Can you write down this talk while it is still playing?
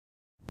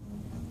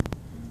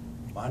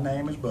My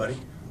name is Buddy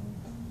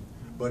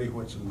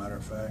Whitson, matter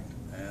of fact,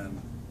 and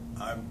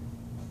I've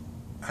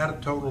had a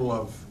total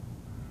of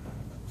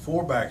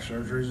 4 back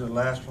surgeries. The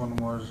last one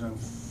was in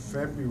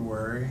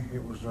February.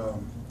 It was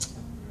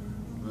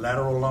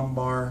lateral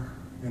lumbar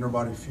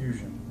interbody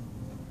fusion.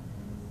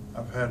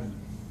 I've had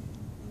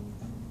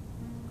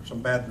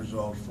some bad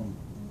results from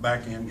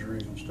back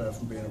injuries and stuff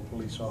from being a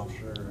police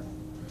officer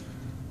and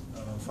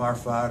a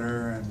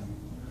firefighter, and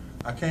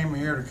I came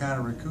here to kind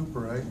of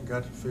recuperate and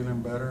got to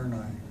feeling better,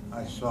 and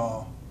I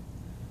saw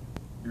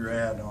your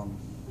ad on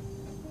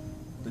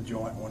the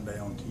joint one day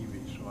on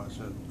TV, so I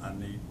said I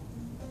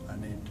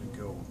need to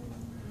go,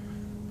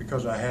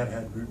 because I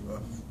had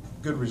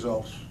good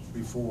results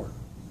before,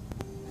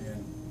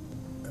 and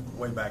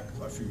way back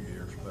a few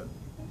years, but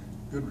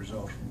good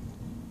results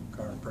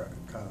from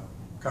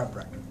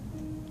chiropractor.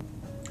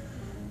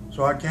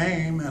 So I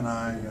came and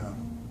I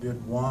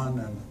did one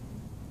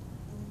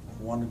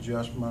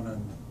adjustment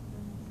and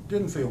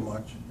didn't feel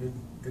much.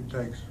 It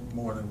takes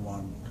more than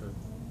one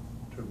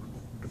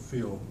to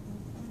feel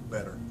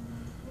better.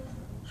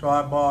 So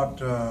I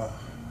bought a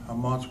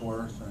month's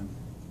worth and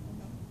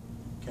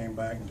came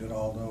back and did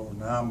all those.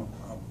 Now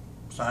I'm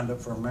signed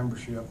up for a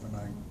membership, and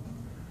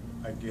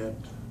I get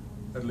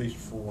at least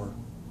 4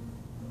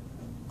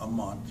 a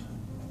month,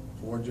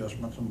 4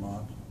 adjustments a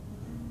month.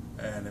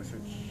 And if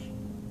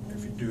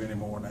you do any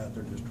more than that,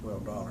 they're just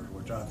 $12,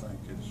 which I think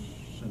is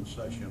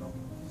sensational.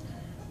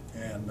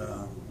 And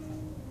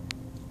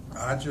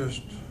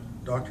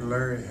Dr.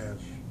 Larry has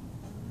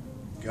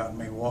gotten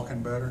me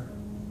walking better,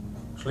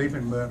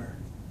 sleeping better,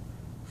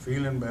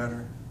 feeling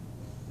better,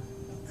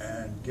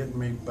 and getting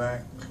me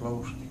back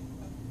close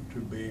to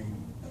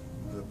being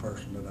the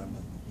person that I'm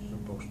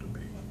supposed to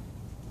be.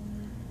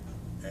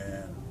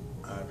 And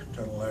I was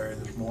telling Larry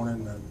this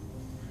morning that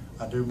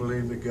I do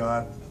believe that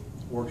God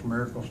works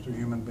miracles through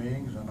human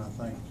beings, and I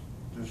think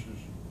this is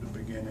the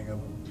beginning of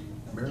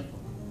a miracle.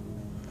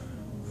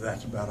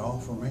 That's about all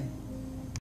for me.